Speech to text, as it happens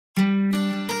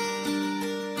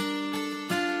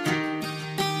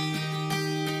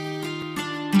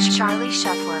Charlie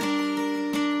Shuffler.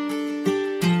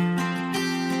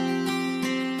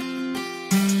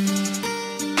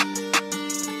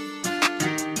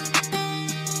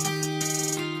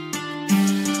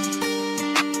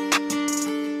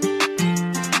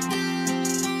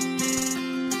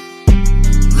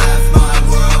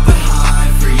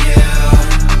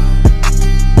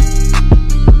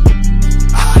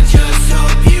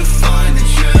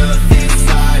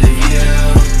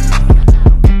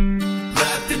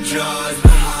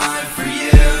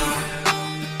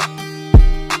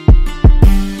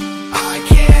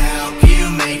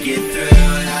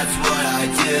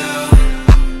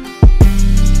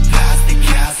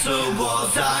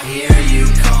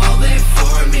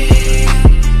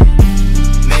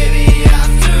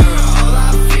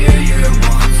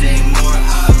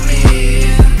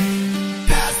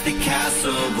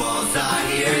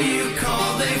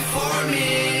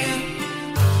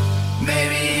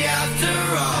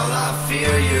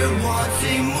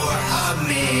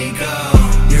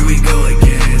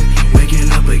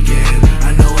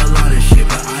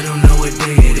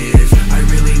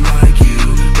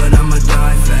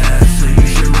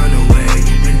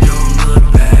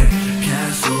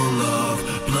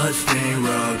 Bloodstained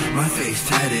rug, my face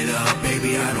tatted up,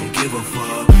 baby I don't give a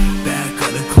fuck. Back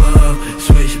of the club,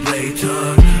 switchblade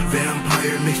tug,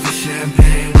 vampire mixed the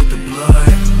champagne with the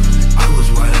blood. I was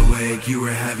wide awake, you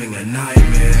were having a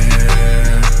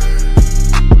nightmare.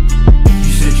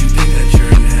 You said you think that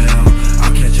you're in hell,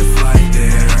 I'll catch a flight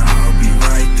there, I'll be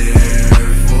right there.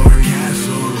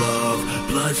 Forecastle love,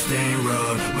 bloodstained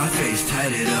rug, my face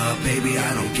tatted up, baby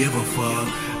I don't give a fuck.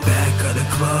 Back of the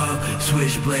club,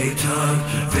 switchblade tug,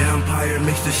 vampire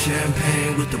mixed the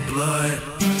champagne with the blood.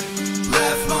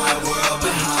 Left my world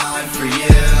behind for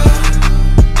you.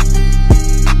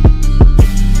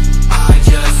 I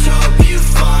just hope you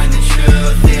find the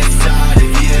truth inside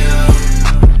of you.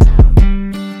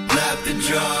 Left the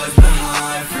drugs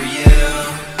behind for you.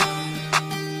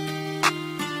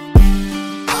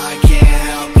 I can't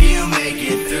help you make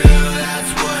it through,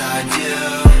 that's what I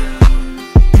do.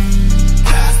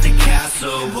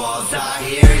 Walls, I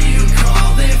hear you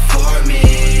calling for me.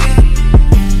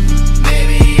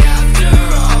 Maybe after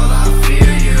all I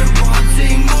fear you're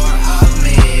wanting more of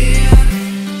me.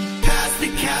 Past the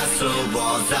castle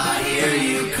walls, I hear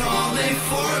you calling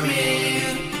for me.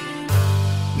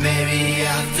 Maybe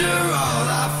after all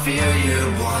I fear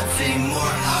you're wanting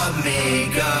more of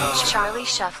me. Go Charlie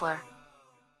Shuffler.